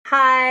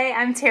Hi,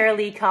 I'm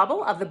Tara-Leigh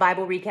Cobble of the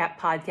Bible Recap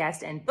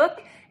podcast and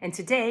book, and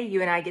today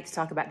you and I get to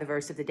talk about the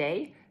verse of the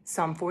day,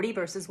 Psalm 40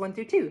 verses 1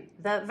 through 2,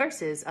 the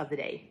verses of the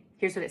day.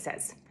 Here's what it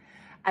says.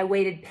 I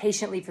waited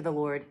patiently for the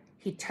Lord.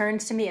 He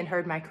turned to me and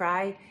heard my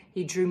cry.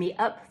 He drew me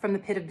up from the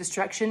pit of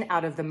destruction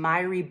out of the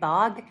miry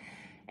bog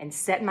and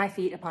set my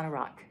feet upon a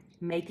rock,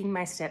 making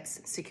my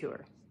steps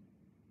secure.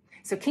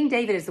 So King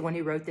David is the one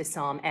who wrote this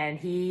psalm, and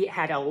he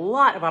had a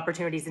lot of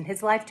opportunities in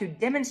his life to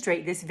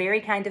demonstrate this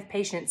very kind of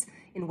patience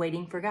in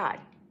waiting for God.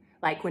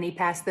 Like when he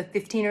passed the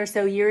 15 or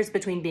so years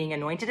between being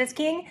anointed as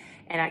king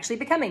and actually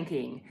becoming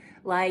king.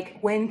 Like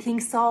when King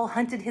Saul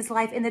hunted his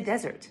life in the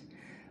desert.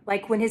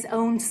 Like when his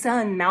own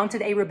son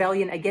mounted a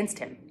rebellion against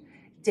him.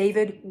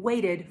 David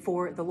waited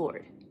for the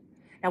Lord.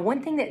 Now,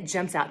 one thing that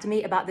jumps out to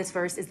me about this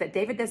verse is that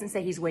David doesn't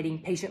say he's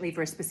waiting patiently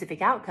for a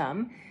specific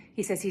outcome.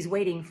 He says he's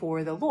waiting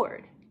for the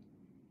Lord.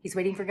 He's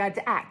waiting for God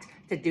to act,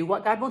 to do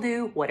what God will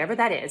do, whatever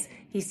that is.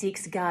 He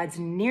seeks God's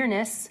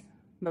nearness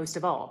most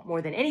of all.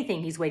 More than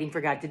anything, he's waiting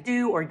for God to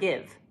do or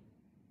give.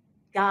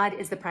 God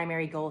is the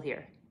primary goal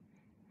here.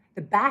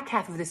 The back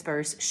half of this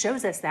verse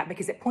shows us that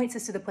because it points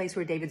us to the place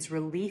where David's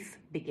relief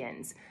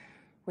begins,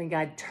 when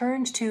God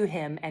turned to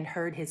him and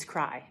heard his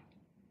cry.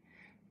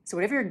 So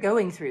whatever you're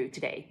going through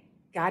today,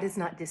 God is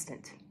not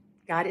distant.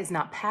 God is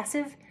not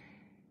passive.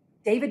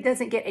 David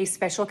doesn't get a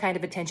special kind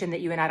of attention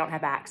that you and I don't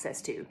have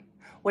access to.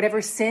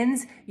 Whatever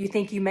sins you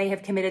think you may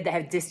have committed that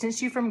have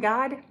distanced you from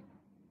God,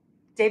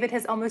 David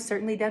has almost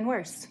certainly done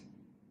worse.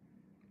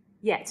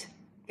 Yet,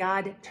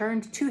 God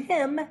turned to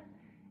him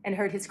and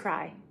heard his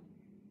cry.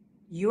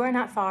 You are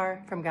not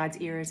far from God's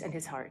ears and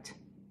his heart.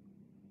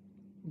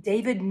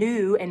 David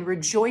knew and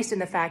rejoiced in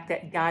the fact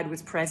that God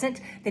was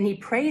present. Then he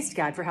praised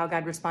God for how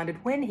God responded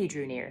when he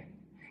drew near.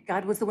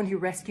 God was the one who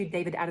rescued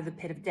David out of the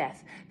pit of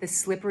death, the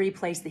slippery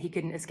place that he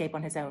couldn't escape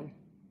on his own.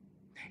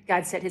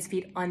 God set his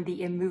feet on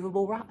the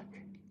immovable rock.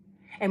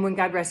 And when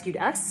God rescued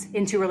us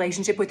into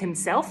relationship with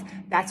himself,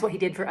 that's what he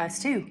did for us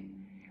too.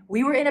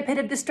 We were in a pit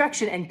of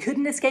destruction and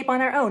couldn't escape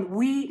on our own.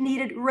 We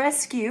needed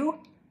rescue.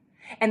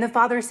 And the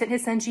Father sent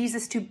his son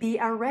Jesus to be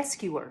our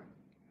rescuer.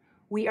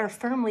 We are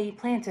firmly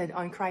planted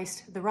on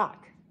Christ the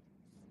rock.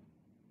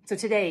 So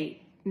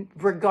today,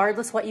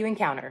 regardless what you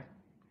encounter,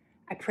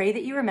 I pray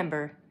that you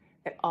remember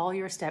that all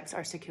your steps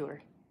are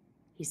secure.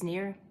 He's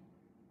near.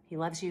 He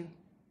loves you.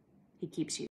 He keeps you.